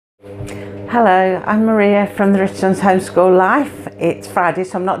Hello, I'm Maria from the Richlands Homeschool Life. It's Friday,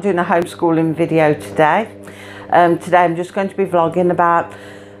 so I'm not doing a homeschooling video today. Today I'm just going to be vlogging about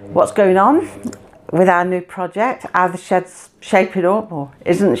what's going on with our new project, how the shed's shaping up or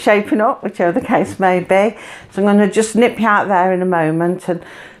isn't shaping up, whichever the case may be. So I'm going to just nip you out there in a moment and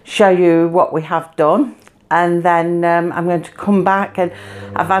show you what we have done. And then I'm going to come back, and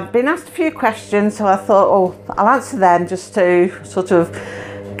I've been asked a few questions, so I thought, oh, I'll answer them just to sort of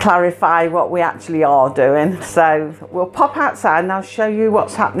clarify what we actually are doing. So we'll pop outside and I'll show you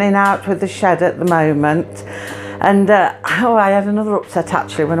what's happening out with the shed at the moment. And oh, I had another upset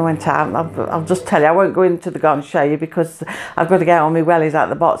actually when I went out. I'll just tell you, I won't go into the garden and show you because I've got to get all my wellies out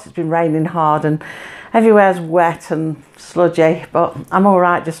the box. It's been raining hard and everywhere's wet and sludgy, but I'm all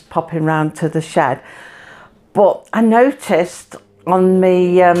right just popping round to the shed. But I noticed on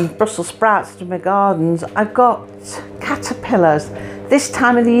my Brussels sprouts in my gardens, I've got caterpillars. This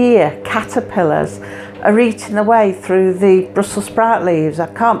time of the year, caterpillars are eating away through the Brussels sprout leaves.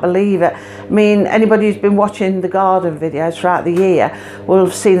 I can't believe it. I mean, anybody who's been watching the garden videos throughout the year will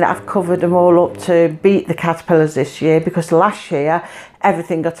have seen that I've covered them all up to beat the caterpillars this year, because last year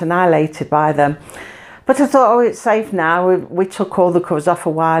everything got annihilated by them. But I thought, oh, it's safe now. We took all the covers off a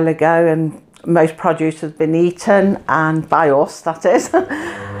while ago, and most produce has been eaten, and by us, that is.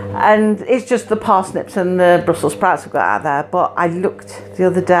 And it's just the parsnips and the Brussels sprouts I've got out there. But I looked the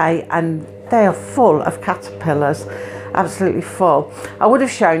other day and they are full of caterpillars, absolutely full. I would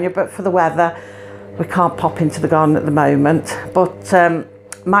have shown you, but for the weather, we can't pop into the garden at the moment. But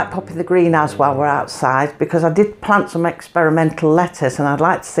might pop in the greenhouse while we're outside, because I did plant some experimental lettuce and I'd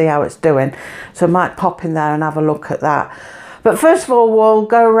like to see how it's doing. So I might pop in there and have a look at that. But first of all, we'll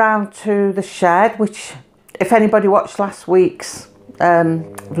go around to the shed, which, if anybody watched last week's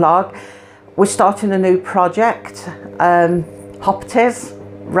vlog, we're starting a new project, Hoppities,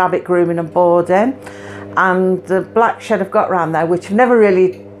 rabbit grooming and boarding. And the black shed I've got around there, which I've never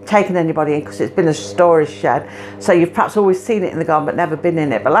really taken anybody in because it's been a storage shed. So you've perhaps always seen it in the garden but never been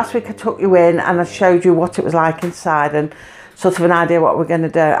in it. But last week I took you in and I showed you what it was like inside and sort of an idea what we're going to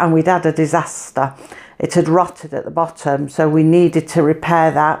do. And we'd had a disaster. It had rotted at the bottom, so we needed to repair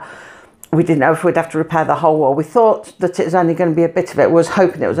that. We didn't know if we'd have to repair the whole wall. We thought that it was only going to be a bit of it. We was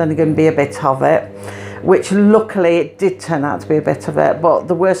hoping it was only going to be a bit of it, which luckily it did turn out to be a bit of it. But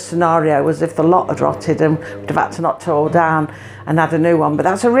the worst scenario was if the lot had rotted and we'd have had to knock it all down and add a new one. But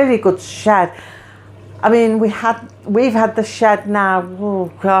that's a really good shed. I mean, we've had the shed now,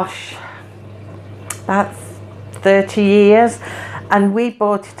 oh gosh, about 30 years. And we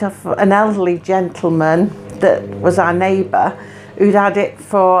bought it off an elderly gentleman that was our neighbour, who'd had it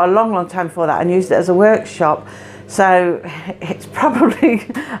for a long, long time before that and used it as a workshop. So it's probably,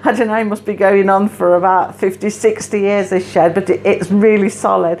 I don't know, it must be going on for about 50, 60 years, this shed, but it's really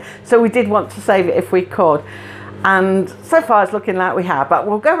solid. So we did want to save it if we could. And so far it's looking like we have, but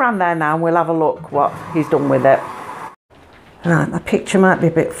we'll go around there now and we'll have a look what he's done with it. Right, my picture might be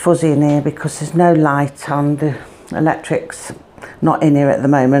a bit fuzzy in here because there's no light on, the electrics not in here at the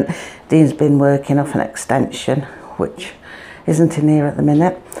moment. Dean's been working off an extension which isn't in here at the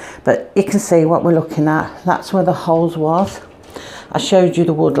minute, but you can see what we're looking at. That's where the holes was. I showed you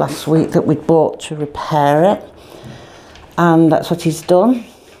the wood last week that we'd bought to repair it, and that's what he's done.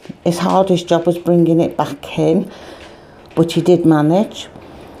 His hardest job was bringing it back in, but he did manage.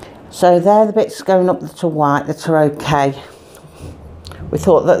 So they're the bits going up that are white that are okay. We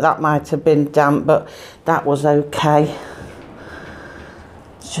thought that that might have been damp, but that was okay.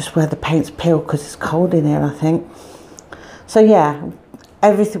 It's just where the paint's peeled because it's cold in here, I think. So yeah,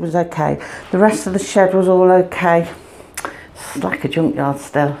 everything was okay. The rest of the shed was all okay. It's like a junkyard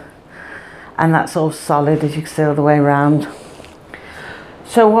still. And that's all solid, as you can see, all the way around.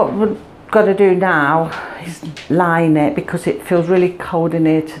 So what we've got to do now is line it, because it feels really cold in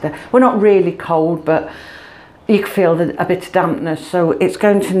here today. Well, not really cold, but you can feel a bit of dampness. So it's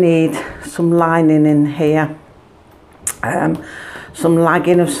going to need some lining in here. Some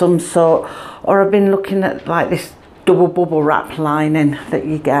lagging of some sort, or I've been looking at like this double bubble wrap lining that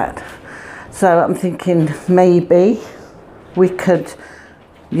you get. So I'm thinking maybe we could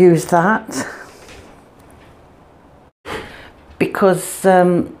use that, because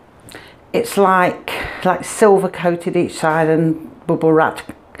it's like silver coated each side and bubble wrapped.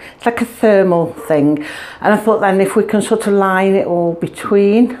 It's like a thermal thing, and I thought then if we can sort of line it all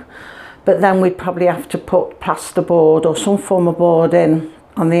between, but then we'd probably have to put plasterboard or some form of board in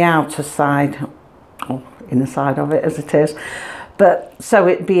on the outer side, or inner side of it as it is. But so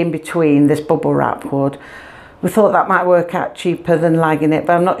it'd be in between this bubble wrap wood. We thought that might work out cheaper than lagging it,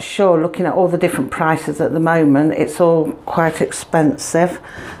 but I'm not sure. Looking at all the different prices at the moment, it's all quite expensive.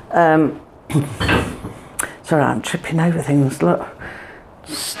 Sorry, I'm tripping over things, look.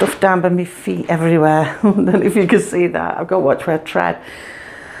 Stuff down by my feet everywhere. I don't know if you can see that. I've got to watch where I tread.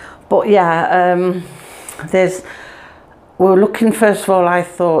 But yeah, we're looking, first of all, I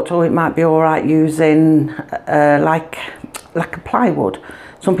thought, oh, it might be all right using like a plywood.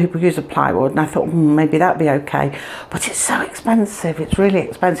 Some people use a plywood, and I thought maybe that'd be okay. But it's so expensive. It's really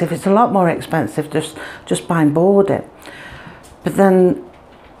expensive. It's a lot more expensive just buying boarding. But then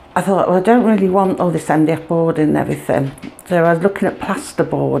I thought, well, I don't really want all this MDF boarding and everything. So I was looking at plaster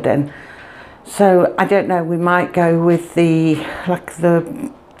boarding. So I don't know, we might go with the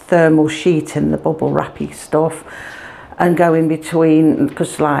thermal sheeting, the bubble wrappy stuff, and go in between,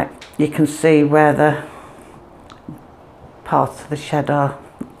 because like you can see where the parts of the shed are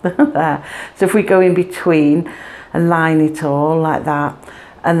there. So if we go in between and line it all like that,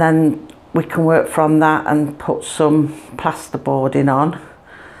 and then we can work from that and put some plaster boarding on.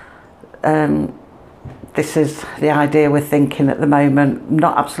 This is the idea we're thinking at the moment. I'm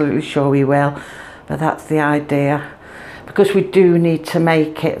not absolutely sure we will, but that's the idea, because we do need to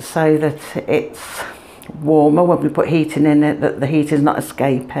make it so that it's warmer when we put heating in it, that the heat is not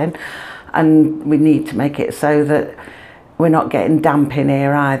escaping, and we need to make it so that we're not getting damp in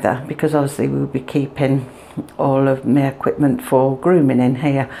here either, because obviously we'll be keeping all of my equipment for grooming in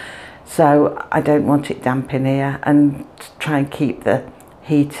here, so I don't want it damp in here, and try and keep the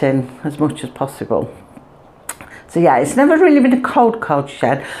heat in as much as possible. So yeah, it's never really been a cold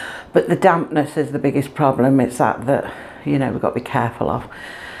shed, but the dampness is the biggest problem. It's that you know, we've got to be careful of.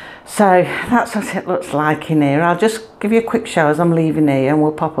 So that's what it looks like in here. I'll just give you a quick show as I'm leaving here, and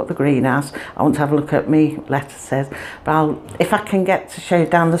we'll pop up the greenhouse. I want to have a look at me lettuces, but if I can get to show you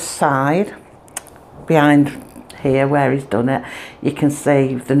down the side behind here where he's done it, you can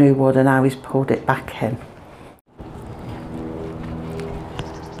see the new wood and how he's pulled it back in.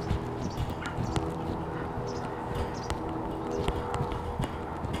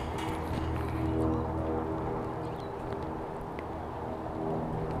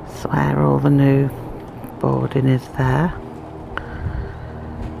 So where all the new boarding is there.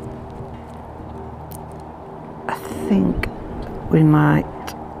 I think we might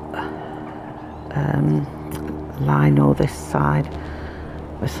line all this side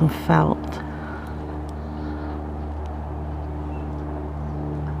with some felt,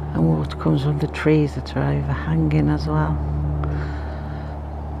 and water comes from the trees that are overhanging as well,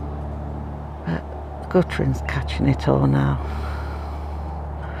 but the guttering's catching it all now.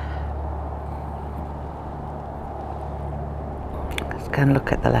 Let's go and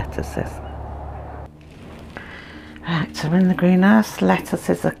look at the lettuces. Right, so we're in the greenhouse.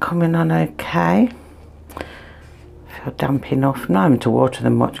 Lettuces are coming on okay. Feel damp enough. I'm not having to water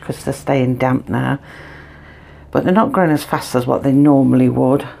them much because they're staying damp now, but they're not growing as fast as what they normally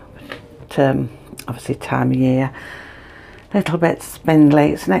would. But obviously time of year, a little bit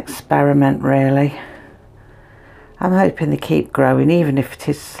spindly. It's an experiment really. I'm hoping they keep growing, even if it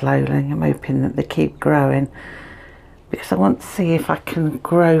is slowly. I'm hoping that they keep growing, because I want to see if I can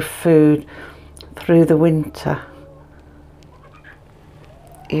grow food through the winter.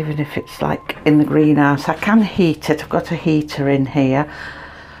 Even if it's like in the greenhouse, I can heat it. I've got a heater in here,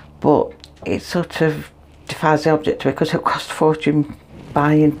 but it sort of defies the object to it, because it costs a fortune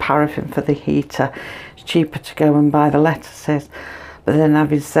buying paraffin for the heater. It's cheaper to go and buy the lettuces. But then,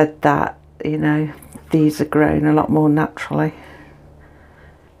 having said that, you know, these are grown a lot more naturally.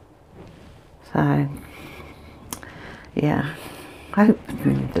 So yeah, I hope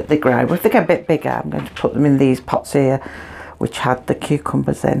that they grow. If they get a bit bigger, I'm going to put them in these pots here, which had the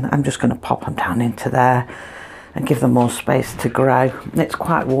cucumbers in. I'm just going to pop them down into there and give them more space to grow. It's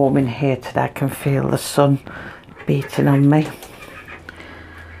quite warm in here today. I can feel the sun beating on me.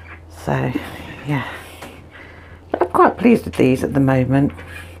 So yeah, I'm quite pleased with these at the moment.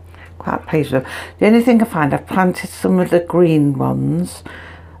 Quite pleased with them. The only thing I find, I've planted some of the green ones,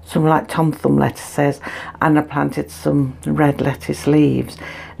 some like Tom Thumb lettuces, and I planted some red lettuce leaves.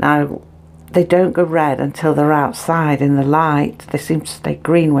 Now, they don't go red until they're outside in the light. They seem to stay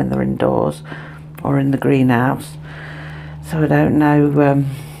green when they're indoors or in the greenhouse. So I don't know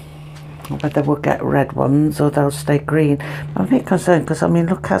whether we'll get red ones or they'll stay green. I'm a bit concerned because, I mean,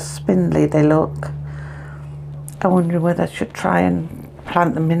 look how spindly they look. I wonder whether I should try and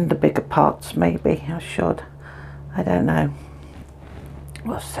plant them in the bigger pots. Maybe I should. I don't know.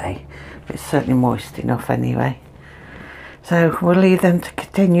 We'll see. But it's certainly moist enough anyway. So we'll leave them to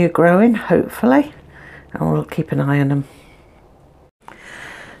continue growing, hopefully, and we'll keep an eye on them.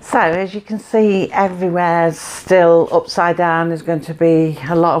 So as you can see, everywhere's still upside down. There's going to be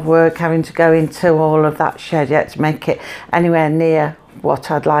a lot of work having to go into all of that shed yet to make it anywhere near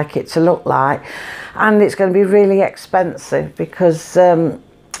what I'd like it to look like, and it's going to be really expensive because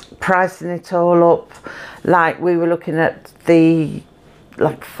pricing it all up, like we were looking at the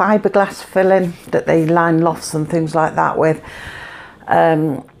like fiberglass filling that they line lofts and things like that with.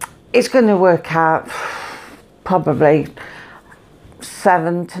 It's going to work out probably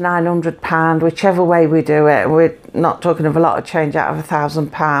 £700 to £900, whichever way we do it. We're not talking of a lot of change out of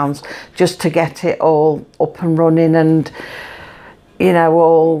 £1,000 just to get it all up and running and, you know,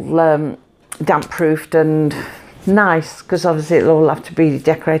 all damp proofed and nice, because obviously it'll all have to be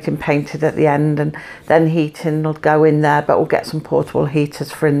decorated and painted at the end, and then heating will go in there, but we'll get some portable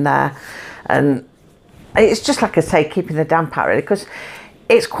heaters for in there. And it's just, like I say, keeping the damp out really, because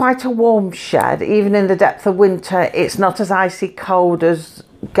it's quite a warm shed. Even in the depth of winter, it's not as icy cold as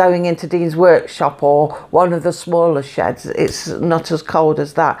going into Dean's workshop or one of the smaller sheds. It's not as cold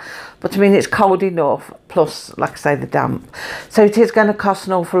as that. But I mean, it's cold enough, plus, like I say, the damp. So it is going to cost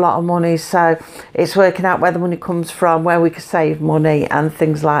an awful lot of money. So it's working out where the money comes from, where we can save money and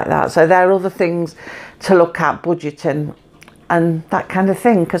things like that. So there are other things to look at, budgeting and that kind of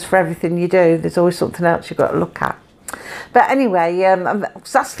thing, because for everything you do, there's always something else you've got to look at. But anyway, I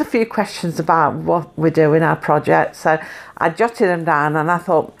was asked a few questions about what we're doing, our project, so I jotted them down and I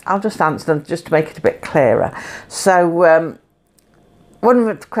thought I'll just answer them just to make it a bit clearer. So one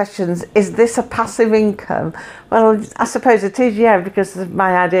of the questions, is this a passive income? Well, I suppose it is, yeah, because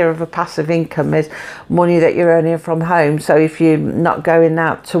my idea of a passive income is money that you're earning from home. So if you're not going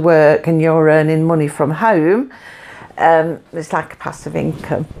out to work and you're earning money from home, it's like a passive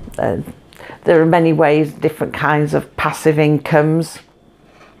income. There are many ways, different kinds of passive incomes.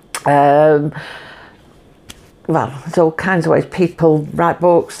 Well, there's all kinds of ways. People write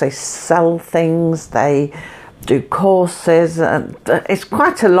books, they sell things, they do courses, and it's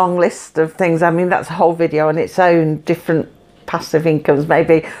quite a long list of things. I mean, that's a whole video on its own, different passive incomes.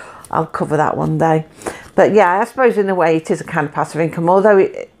 Maybe I'll cover that one day. But yeah, I suppose in a way it is a kind of passive income, although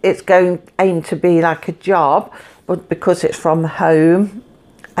it's aimed to be like a job, but because it's from home,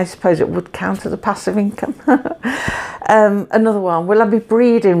 I suppose it would count as a passive income. Another one, will I be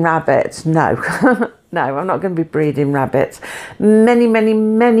breeding rabbits? No, no, I'm not going to be breeding rabbits. Many, many,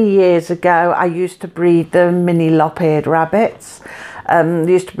 many years ago, I used to breed the mini lop-eared rabbits. I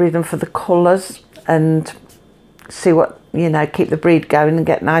used to breed them for the colours and see what, you know, keep the breed going and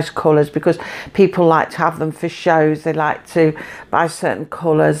get nice colours, because people like to have them for shows. They like to buy certain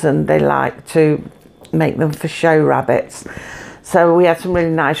colours and they like to make them for show rabbits. So we had some really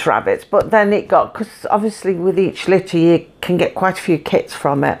nice rabbits, but then it got, because obviously with each litter you can get quite a few kits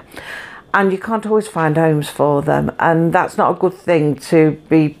from it, and you can't always find homes for them, and that's not a good thing, to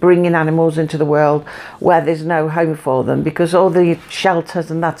be bringing animals into the world where there's no home for them, because all the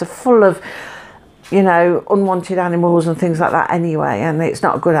shelters and that are full of, you know, unwanted animals and things like that anyway, and it's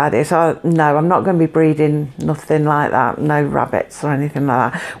not a good idea. So no, I'm not going to be breeding nothing like that, no rabbits or anything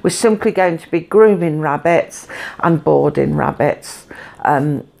like that. We're simply going to be grooming rabbits and boarding rabbits.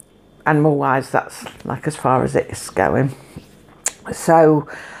 Animal wise, that's like as far as it's going. So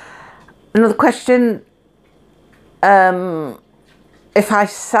another question, if I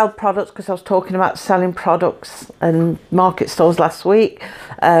sell products, because I was talking about selling products and market stalls last week,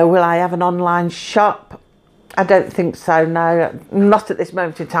 will I have an online shop? I don't think so, no, not at this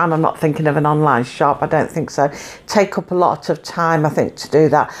moment in time. I'm not thinking of an online shop, I don't think so. Take up a lot of time, I think, to do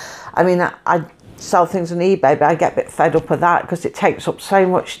that. I mean, I sell things on eBay, but I get a bit fed up of that because it takes up so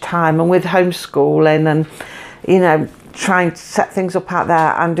much time, and with homeschooling and, you know, trying to set things up out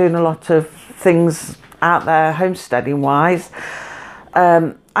there and doing a lot of things out there homesteading wise,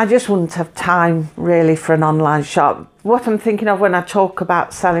 I just wouldn't have time really for an online shop. What I'm thinking of when I talk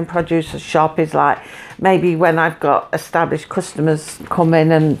about selling produce at a shop is like maybe when I've got established customers come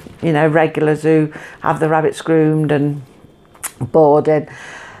in and, you know, regulars who have the rabbits groomed and boarded,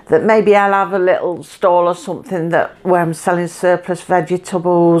 that maybe I'll have a little stall or something that where I'm selling surplus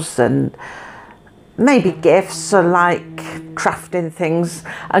vegetables and maybe gifts or like crafting things,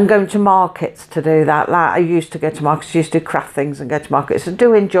 and going to markets to do that. Like I used to go to markets, used to craft things and go to markets, and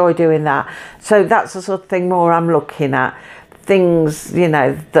do enjoy doing that. So that's the sort of thing more I'm looking at, things, you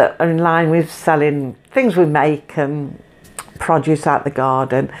know, that are in line with selling things we make and produce out the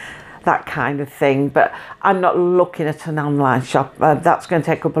garden, that kind of thing. But I'm not looking at an online shop. That's going to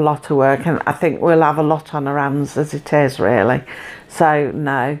take up a lot of work, and I think we'll have a lot on our hands as it is, really. So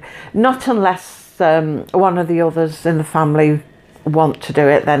no, not unless one of the others in the family want to do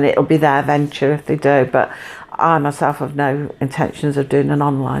it, then it'll be their venture if they do. But I myself have no intentions of doing an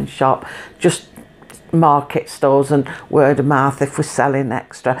online shop. Just market stores and word of mouth if we're selling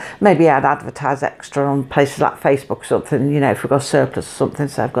extra. Maybe I'd advertise extra on places like Facebook or something, you know, if we've got surplus or something,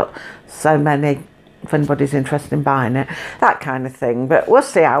 so I've got so many, if anybody's interested in buying it, that kind of thing. But we'll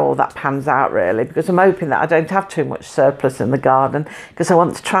see how all that pans out really, because I'm hoping that I don't have too much surplus in the garden, because I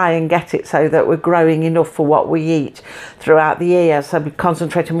want to try and get it so that we're growing enough for what we eat throughout the year. So I'm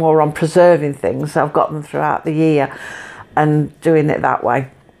concentrating more on preserving things, so I've got them throughout the year and doing it that way,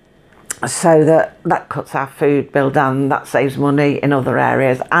 so that cuts our food bill down, that saves money in other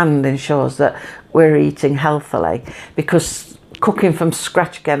areas and ensures that we're eating healthily. Because cooking from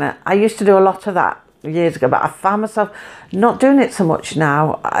scratch again, I used to do a lot of that years ago, but I found myself not doing it so much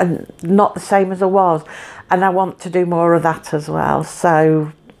now, and not the same as I was, and I want to do more of that as well.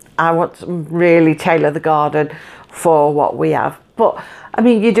 So I want to really tailor the garden for what we have. But I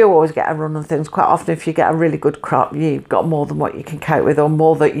mean, you do always get a run on things. Quite often if you get a really good crop, you've got more than what you can cope with, or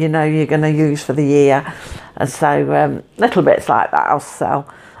more that you know you're going to use for the year. And so little bits like that I'll sell.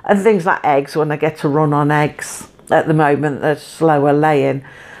 And things like eggs, when I get a run on eggs, at the moment they're slower laying,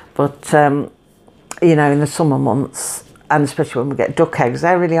 but you know, in the summer months, and especially when we get duck eggs,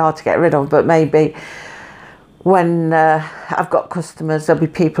 they're really hard to get rid of. But maybe when I've got customers, there'll be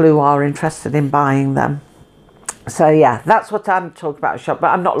people who are interested in buying them. So yeah, that's what I'm talking about, a shop, but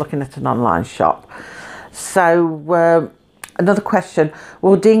I'm not looking at an online shop. So another question,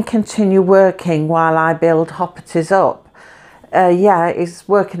 will Dean continue working while I build Hopperty's up? Yeah, he's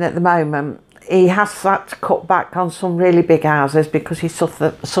working at the moment. He has had to cut back on some really big houses because he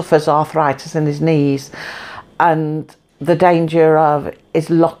suffers arthritis in his knees, and the danger of is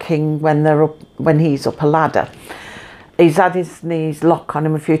locking when he's up a ladder. He's had his knees lock on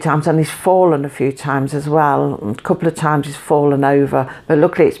him a few times, and he's fallen a few times as well. A couple of times he's fallen over, but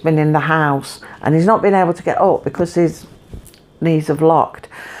luckily it's been in the house, and he's not been able to get up because his knees have locked.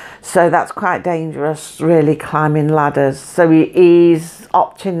 So that's quite dangerous, really, climbing ladders. So he's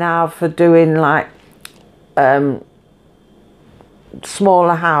opting now for doing like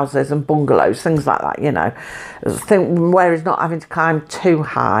smaller houses and bungalows, things like that, you know, where he's not having to climb too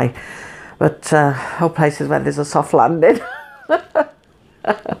high, but or places where there's a soft landing.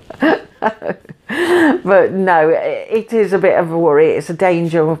 But no, it is a bit of a worry. It's a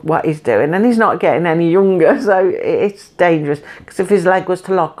danger of what he's doing, and he's not getting any younger, so it's dangerous. Because if his leg was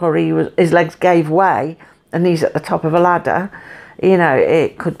to lock, or his legs gave way and he's at the top of a ladder, you know,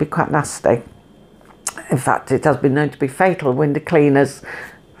 it could be quite nasty. In fact, it has been known to be fatal. Window cleaners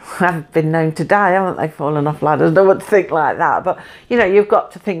have been known to die, haven't they, fallen off ladders? No one would think like that, but you know, you've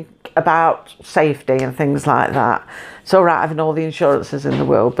got to think about safety and things like that. It's all right having all the insurances in the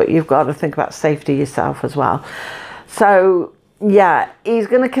world, but you've got to think about safety yourself as well. So yeah, he's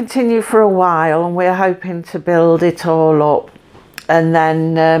going to continue for a while, and we're hoping to build it all up, and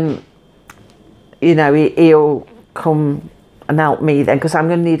then you know, he'll come and help me then, because I'm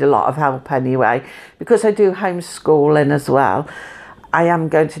going to need a lot of help anyway, because I do homeschooling as well. I am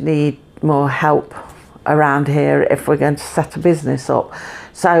going to need more help around here if we're going to set a business up.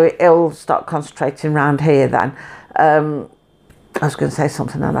 So he'll start concentrating around here then. I was going to say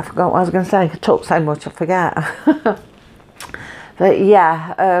something and I forgot what I was going to say. I talk so much I forget. But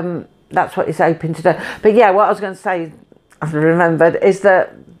yeah, that's what he's hoping to do. But yeah, what I was going to say, I've remembered, is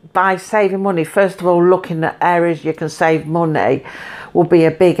that by saving money, first of all, looking at areas you can save money will be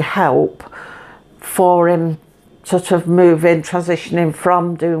a big help for him, sort of transitioning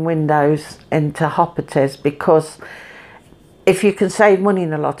from doing windows into Hopperty's, because if you can save money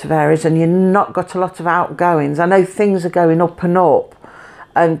in a lot of areas and you've not got a lot of outgoings, I know things are going up and up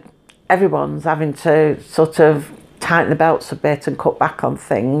and everyone's having to sort of tighten the belts a bit and cut back on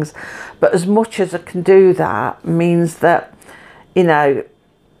things, but as much as I can do that means that, you know,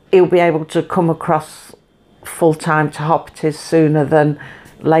 he'll be able to come across full-time to Hopperty's sooner than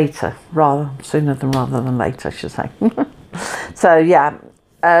later, rather than later, I should say. So yeah,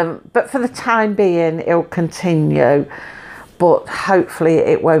 but for the time being it'll continue, but hopefully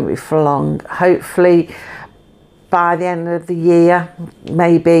it won't be for long. Hopefully by the end of the year,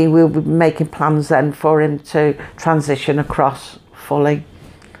 maybe we'll be making plans then for him to transition across fully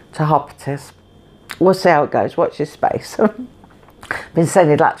to Hopperty's. We'll see how it goes. Watch this space. Been saying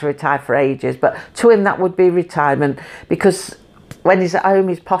he'd like to retire for ages, but to him that would be retirement, because when he's at home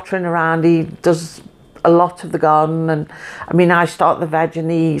he's pottering around, he does a lot of the garden, and I mean, I start the veg and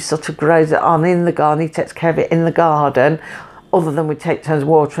he sort of grows it on in the garden, he takes care of it in the garden, other than we take turns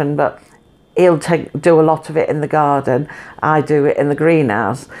watering, but he'll do a lot of it in the garden, I do it in the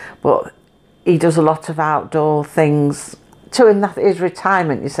greenhouse, but he does a lot of outdoor things. To him that is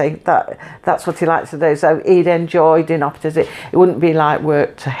retirement, you see, that's what he likes to do, so he'd enjoy doing Hopperty's. It wouldn't be like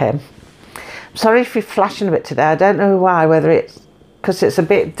work to him. Sorry if you're flashing a bit today. I don't know why, whether it's because it's a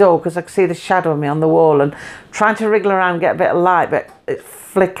bit dull, because I can see the shadow of me on the wall, and trying to wriggle around and get a bit of light, but it's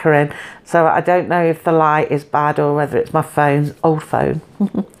flickering. So I don't know if the light is bad or whether it's my phone's old phone.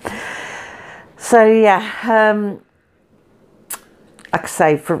 So yeah, like I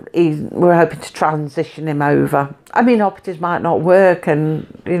say, we're hoping to transition him over. I mean, operatives might not work and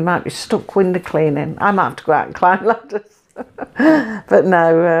he might be stuck window cleaning. I might have to go out and climb ladders. But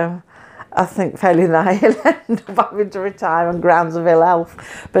no, I think failing that he'll end up having to retire on grounds of ill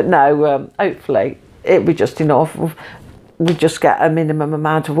health. But no, hopefully it'll be just enough. We just get a minimum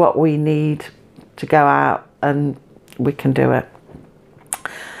amount of what we need to go out and we can do it.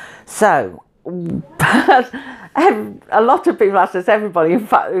 So, a lot of people ask this, everybody in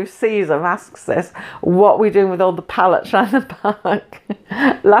fact who sees them asks this, what we're doing with all the pallets around the back.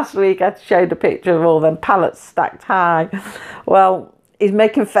 Last week I showed a picture of all them pallets stacked high. Well, he's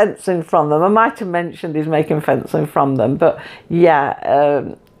making fencing from them. I might have mentioned he's making fencing from them, but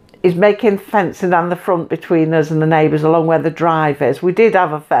yeah, he's making fencing down the front between us and the neighbours along where the drive is. We did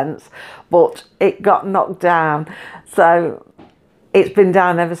have a fence, but it got knocked down, so it's been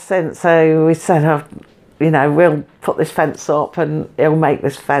down ever since. So we said, oh, you know, we'll put this fence up and he'll make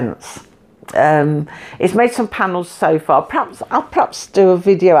this fence. He's made some panels so far. I'll perhaps do a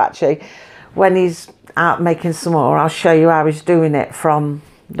video actually when he's out making some more. I'll show you how he's doing it from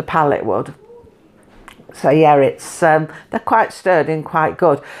the pallet wood. So yeah, it's they're quite sturdy and quite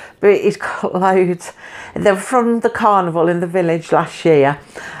good. But he's got loads. They're from the carnival in the village last year,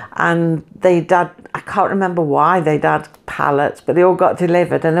 and they'd had, I can't remember why they'd had pallets, but they all got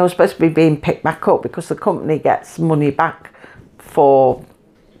delivered and they were supposed to be being picked back up because the company gets money back for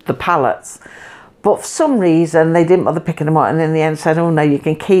the pallets. But for some reason they didn't bother picking them up, and in the end said, oh no, you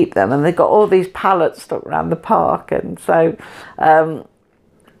can keep them. And they got all these pallets stuck around the park. And so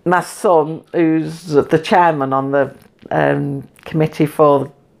my son, who's the chairman on the committee for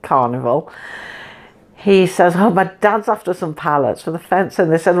the carnival, he says, oh, my dad's after some pallets for the fence.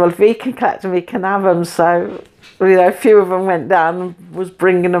 And they said, well, if he can collect them, he can have them. So, you know, a few of them went down and was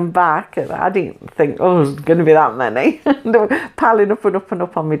bringing them back. And I didn't think, oh, there's going to be that many. They were piling up and up and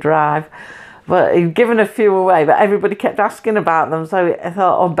up on my drive. But he'd given a few away, but everybody kept asking about them. So I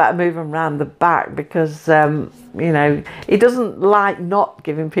thought, oh, I better move them around the back because, you know, he doesn't like not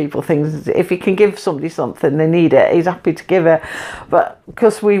giving people things. If he can give somebody something, they need it, he's happy to give it. But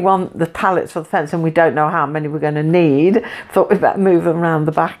because we want the pallets for the fence and we don't know how many we're going to need, thought we'd better move them around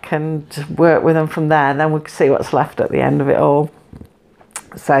the back and work with them from there. And then we can see what's left at the end of it all.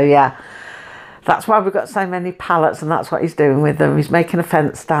 So, yeah. That's why we've got so many pallets, and that's what he's doing with them. He's making a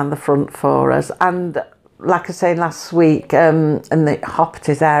fence down the front for us. And like I said last week, in the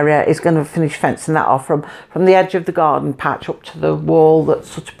Hopperties area, he's going to finish fencing that off from the edge of the garden patch up to the wall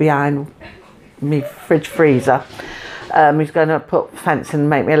that's sort of behind me fridge freezer. He's going to put fencing and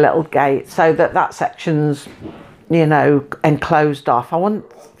make me a little gate so that section's, you know, enclosed off. I want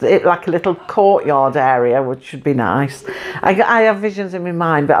it like a little courtyard area, which should be nice. I have visions in my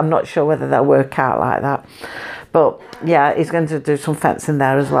mind, but I'm not sure whether they'll work out like that. But yeah, he's going to do some fencing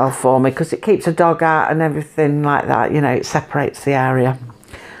there as well for me, because it keeps a dog out and everything like that. You know, it separates the area.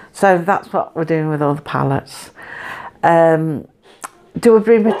 So that's what we're doing with all the pallets. Do I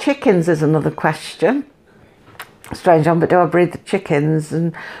breed my chickens is another question. Strange one, but do I breed the chickens?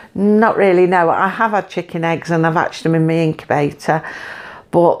 And not really, no. I have had chicken eggs and I've hatched them in my incubator,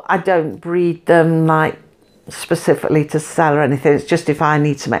 but I don't breed them like specifically to sell or anything. It's just if I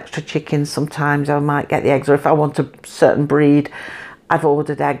need some extra chickens, sometimes I might get the eggs, or if I want a certain breed, I've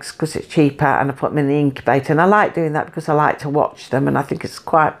ordered eggs because it's cheaper and I put them in the incubator. And I like doing that because I like to watch them, and I think it's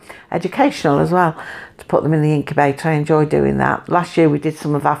quite educational as well to put them in the incubator. I enjoy doing that. Last year we did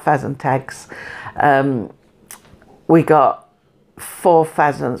some of our pheasant eggs. We got 4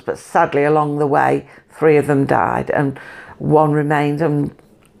 pheasants, but sadly along the way 3 of them died and 1 remained, and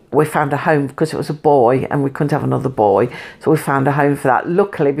we found a home because it was a boy and we couldn't have another boy, so we found a home for that.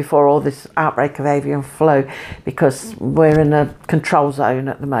 Luckily, before all this outbreak of avian flu, because we're in a control zone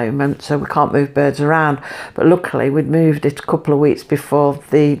at the moment, so we can't move birds around, but luckily we'd moved it a couple of weeks before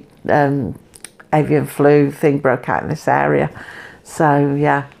the avian flu thing broke out in this area. So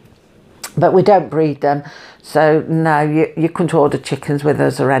yeah, but we don't breed them, so no, you couldn't order chickens with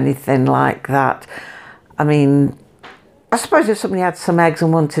us or anything like that. I mean, I suppose if somebody had some eggs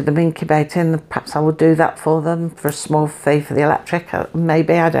and wanted them incubating, perhaps I would do that for them for a small fee for the electric.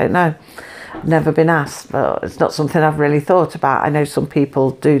 Maybe, I don't know. I've never been asked, but it's not something I've really thought about. I know some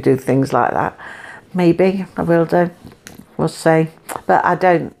people do things like that. Maybe I will do. We'll see. But I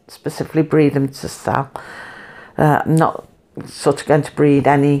don't specifically breed them to sell. I'm not sort of going to breed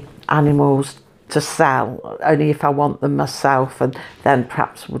any animals to sell, only if I want them myself, and then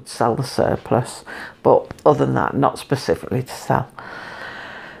perhaps would sell the surplus, but other than that, not specifically to sell.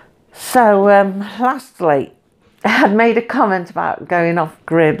 So lastly, I had made a comment about going off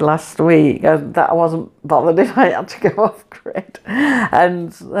grid last week, that I wasn't bothered if I had to go off grid,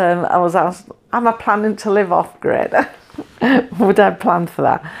 and I was asked, am I planning to live off grid? Would I plan for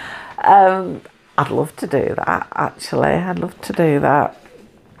that? I'd love to do that, actually. I'd love to do that.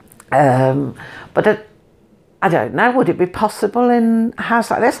 But I don't know, would it be possible in a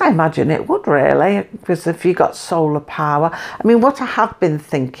house like this? I imagine it would, really, because if you got solar power. I mean, what I have been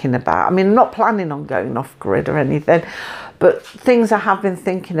thinking about, I mean, I'm not planning on going off grid or anything, but things I have been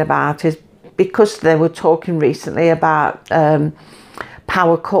thinking about is, because they were talking recently about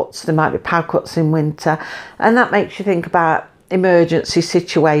power cuts, there might be power cuts in winter, and that makes you think about emergency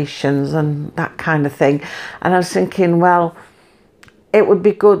situations and that kind of thing. And I was thinking, well, it would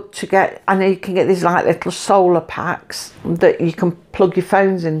be good to get, I know you can get these like little solar packs that you can plug your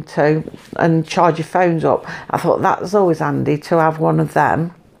phones into and charge your phones up. I thought that's always handy to have one of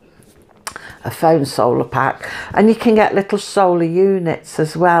them, a phone solar pack. And you can get little solar units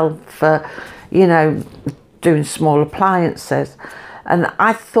as well for, you know, doing small appliances. And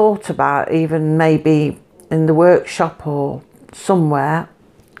I thought about even maybe in the workshop or somewhere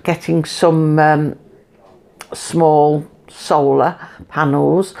getting some small solar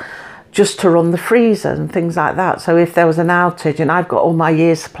panels just to run the freezer and things like that. So if there was an outage and I've got all my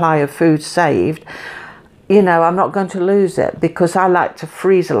year's supply of food saved, you know, I'm not going to lose it, because I like to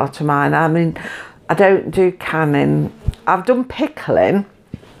freeze a lot of mine. I mean, I don't do canning. I've done pickling.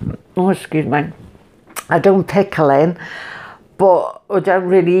 Oh, excuse me. I've done pickling, but I don't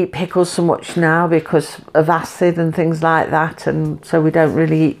really eat pickles so much now because of acid and things like that, and so we don't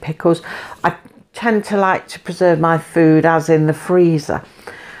really eat pickles. I tend to like to preserve my food as in the freezer,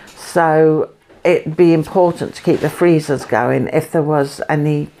 so it'd be important to keep the freezers going if there was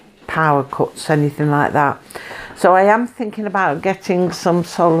any power cuts, anything like that. So I am thinking about getting some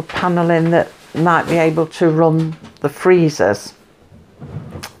solar panel in that might be able to run the freezers.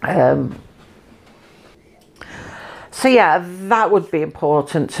 So yeah, that would be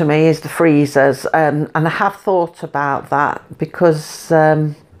important to me, is the freezers, and I have thought about that because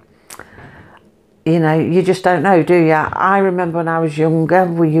you know, you just don't know, do you? I remember when I was younger,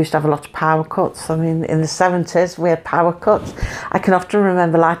 we used to have a lot of power cuts. I mean, in the 70s, we had power cuts. I can often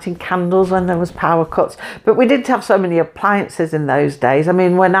remember lighting candles when there was power cuts. But we didn't have so many appliances in those days. I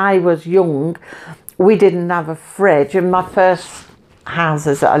mean, when I was young, we didn't have a fridge. In my first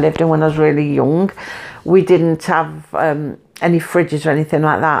houses that I lived in when I was really young, we didn't have any fridges or anything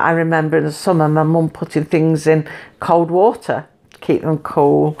like that. I remember in the summer, my mum putting things in cold water, keep them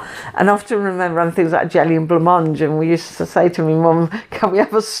cool. And I often remember on things like jelly and blancmange, and we used to say to my mum, can we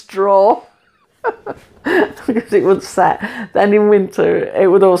have a straw? Because it would set. Then in winter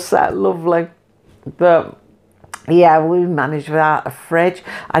it would all set lovely. But yeah, we managed without a fridge.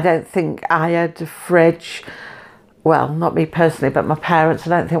 I don't think I had a fridge, well, not me personally, but my parents,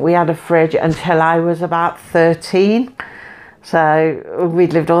 I don't think we had a fridge until I was about 13. So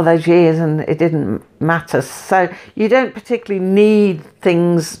we'd lived all those years and it didn't matter. So you don't particularly need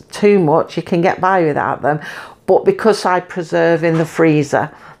things too much. You can get by without them. But because I preserve in the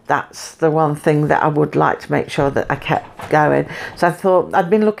freezer, that's the one thing that I would like to make sure that I kept going. So I thought I'd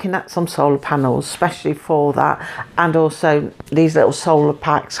been looking at some solar panels, especially for that, and also these little solar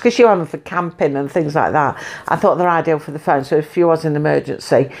packs, because you have them for camping and things like that. I thought they're ideal for the phone. So if you was in an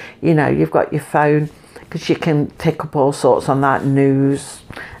emergency, you know, you've got your phone, because you can pick up all sorts on that, news,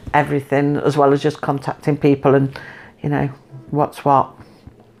 everything, as well as just contacting people and, you know, what's what.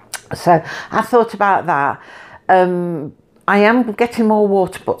 So I thought about that. I am getting more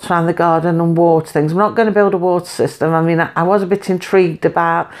water butts around the garden and water things. I'm not going to build a water system. I mean, I was a bit intrigued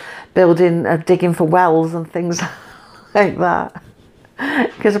about building, digging for wells and things like that.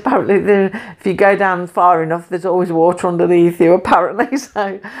 Because apparently if you go down far enough, there's always water underneath you, apparently.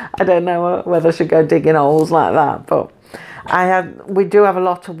 So I don't know whether I should go digging holes like that. But we do have a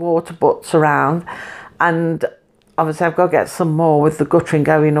lot of water butts around, and obviously I've got to get some more with the guttering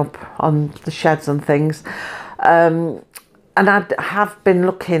going up on the sheds and things. And I have been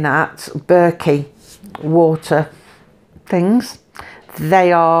looking at Berkey water things.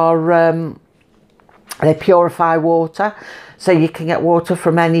 They are they purify water. So you can get water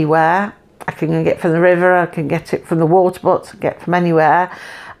from anywhere. I can get it from the river, I can get it from the water butts, get it from anywhere.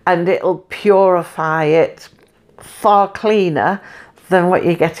 And it'll purify it far cleaner than what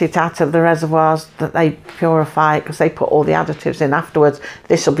you get it out of the reservoirs that they purify, because they put all the additives in afterwards.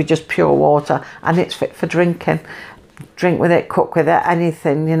 This will be just pure water and it's fit for drinking. drink with it, cook with it,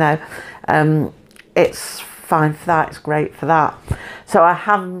 anything, you know. It's fine for that, it's great for that. So I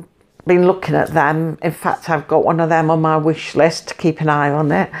have been looking at them. In fact, I've got one of them on my wish list to keep an eye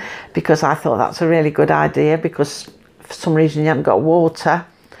on it, because I thought that's a really good idea, because for some reason you haven't got water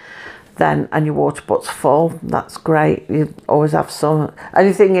then, and your water butt's full. That's great, you always have some.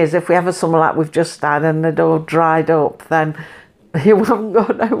 Only thing is, if we have a summer like we've just had and they're all dried up, then you haven't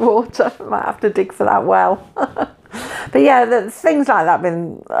got no water. Might have to dig for that well. But yeah, things like that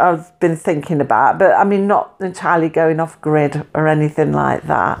I've been thinking about, but I mean, not entirely going off grid or anything like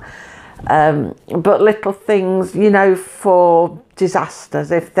that. But little things, you know, for disasters.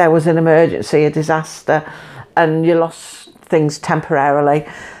 If there was an emergency, a disaster, and you lost things temporarily,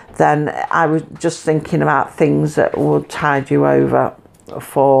 then I was just thinking about things that would tide you over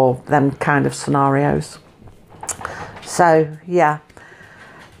for them kind of scenarios. So yeah,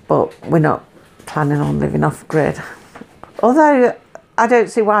 but we're not planning on living off grid. Although I don't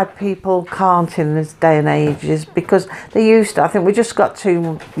see why people can't in this day and age, is because they used to. I think we just got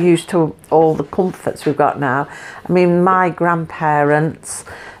too used to all the comforts we've got now. I mean, my grandparents,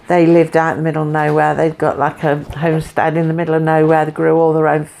 they lived out in the middle of nowhere. They'd got like a homestead in the middle of nowhere. They grew all their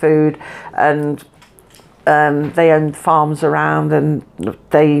own food, and they owned farms around, and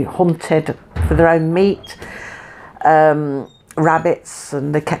they hunted for their own meat. Rabbits,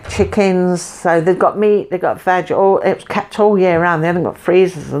 and they kept chickens, so they've got meat, they've got veg, it was kept all year round. They haven't got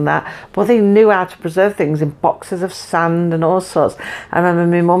freezers and that, but they knew how to preserve things in boxes of sand and all sorts. I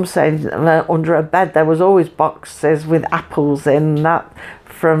remember my mum saying under her bed there was always boxes with apples in that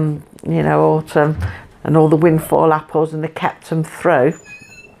from, you know, autumn, and all the windfall apples, and they kept them through.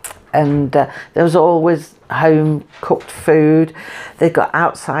 And there was always home cooked food. They got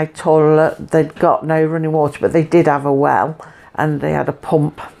outside toilet, they'd got no running water, but they did have a well, and they had a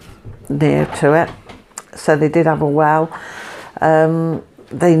pump near to it, so they did have a well. My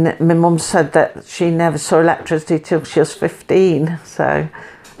mum said that she never saw electricity till she was 15. So,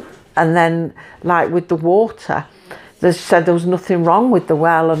 and then like with the water, they said there was nothing wrong with the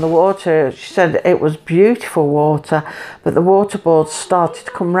well and the water. She said it was beautiful water, but the water boards started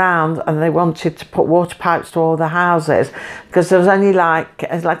to come round, and they wanted to put water pipes to all the houses, because there was only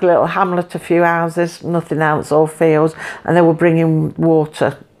it's like a little hamlet, a few houses, nothing else, all fields, and they were bringing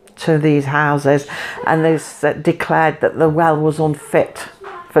water to these houses, and they declared that the well was unfit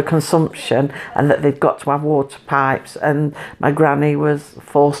for consumption, and that they've got to have water pipes. And my granny was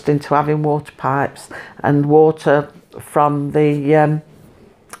forced into having water pipes, and water from the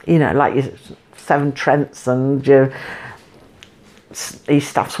you know, like your Severn Trents and your East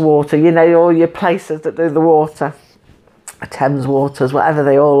Staffs Water, you know, all your places that do the water, Thames Waters, whatever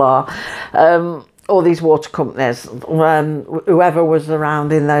they all are, all these water companies, whoever was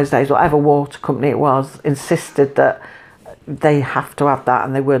around in those days, whatever water company it was, insisted that they have to have that,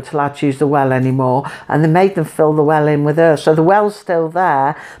 and they weren't allowed to use the well anymore, and they made them fill the well in with earth. So the well's still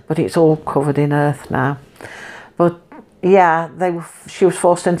there, but it's all covered in earth now. But yeah, she was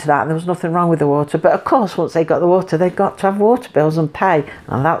forced into that, and there was nothing wrong with the water. But of course, once they got the water, they got to have water bills and pay,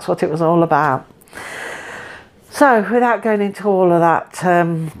 and that's what it was all about. So without going into all of that,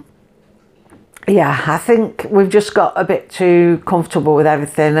 yeah, I think we've just got a bit too comfortable with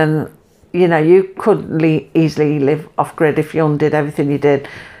everything. And you know, you could easily live off grid if you undid everything you did,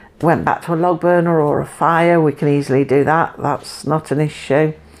 went back to a log burner or a fire. We can easily do that. That's not an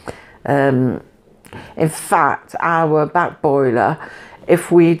issue. In fact, our back boiler,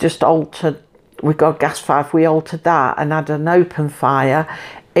 if we just altered, we got a gas fire, if we altered that and had an open fire,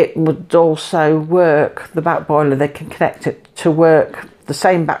 it would also work, the back boiler, they can connect it to work the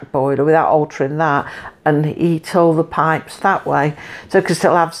same back boiler without altering that, and heat all the pipes that way. So it can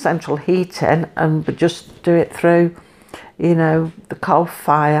still have central heating, but just do it through, you know, the coal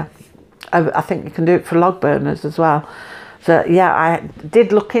fire. I think you can do it for log burners as well. So yeah, I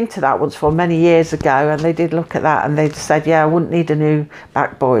did look into that once for many years ago, and they did look at that, and they said, yeah, I wouldn't need a new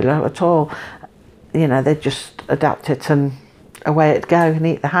back boiler at all. You know, they'd just adapt it and away it'd go and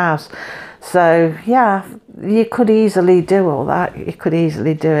heat the house. So yeah, you could easily do all that. You could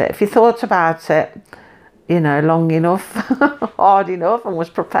easily do it if you thought about it, you know, long enough, hard enough, and was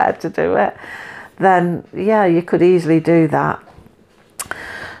prepared to do it. Then yeah, you could easily do that.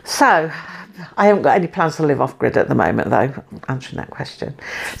 So I haven't got any plans to live off grid at the moment, though, answering that question.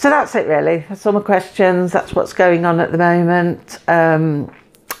 So that's it really. Summer questions, that's what's going on at the moment.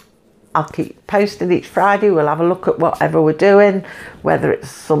 I'll keep posting each Friday. We'll have a look at whatever we're doing, whether it's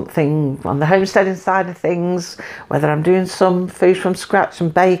something on the homesteading side of things, whether I'm doing some food from scratch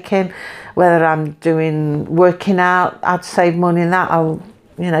and baking, whether I'm doing working out, I'd save money in that. I'll,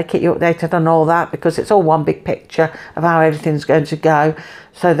 you know, keep you updated on all that, because it's all one big picture of how everything's going to go,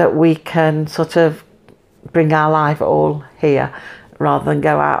 so that we can sort of bring our life all here rather than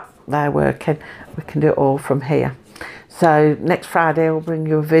go out there working. We can do it all from here. So next Friday I'll bring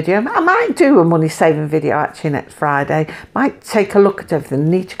you a video. I might do a money saving video actually next Friday. Might take a look at everything.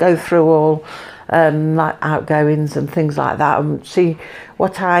 Need to go through all like outgoings and things like that, and see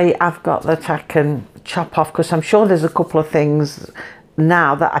what I have got that I can chop off, because I'm sure there's a couple of things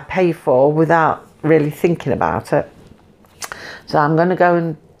now that I pay for without really thinking about it. So I'm going to go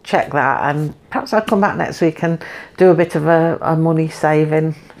and check that, and perhaps I'll come back next week and do a bit of a money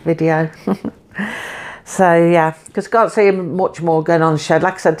saving video. So yeah, because I can't see much more going on in the shed.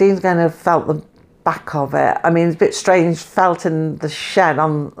 Like I said, Dean's going to have felt the back of it. I mean, it's a bit strange felt in the shed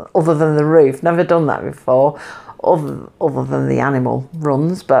on other than the roof. Never done that before, other than the animal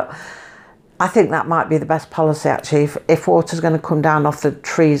runs. But I think that might be the best policy actually. If water's going to come down off the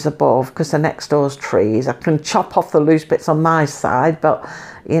trees above, because the next door's trees, I can chop off the loose bits on my side, but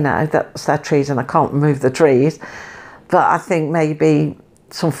you know, that's their trees and I can't move the trees. But I think maybe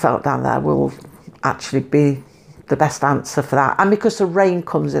some felt down there will actually be the best answer for that. And because the rain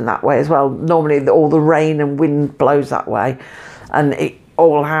comes in that way as well, normally all the rain and wind blows that way, and it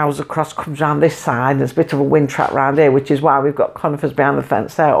all house across comes around this side. There's a bit of a wind trap around here, which is why we've got conifers behind the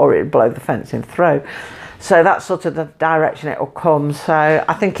fence there, or it'd blow the fencing through. So that's sort of the direction it will come. So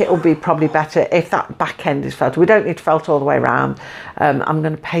I think it will be probably better if that back end is felted. We don't need to felt all the way around. I'm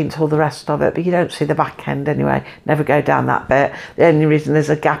going to paint all the rest of it, but you don't see the back end anyway. Never go down that bit. The only reason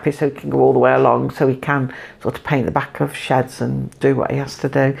there's a gap is so he can go all the way along, so he can sort of paint the back of sheds and do what he has to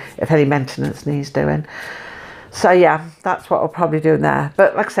do if any maintenance needs doing. So yeah, that's what I'll probably do in there.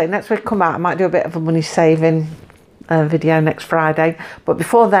 But like I say, next week come out, I might do a bit of a money saving video next Friday, but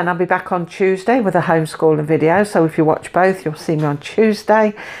before then I'll be back on Tuesday with a homeschooling video. So if you watch both, you'll see me on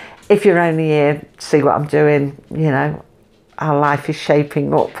Tuesday. If you're only here to see what I'm doing, you know, how life is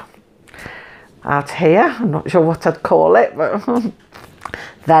shaping up out here, I'm not sure what I'd call it, but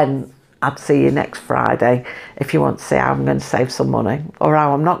then I'd see you next Friday if you want to see how I'm going to save some money, or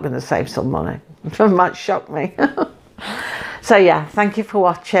how I'm not going to save some money. It might shock me. So yeah, thank you for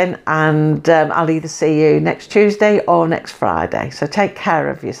watching, and I'll either see you next Tuesday or next Friday. So take care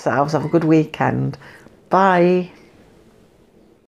of yourselves. Have a good weekend. Bye.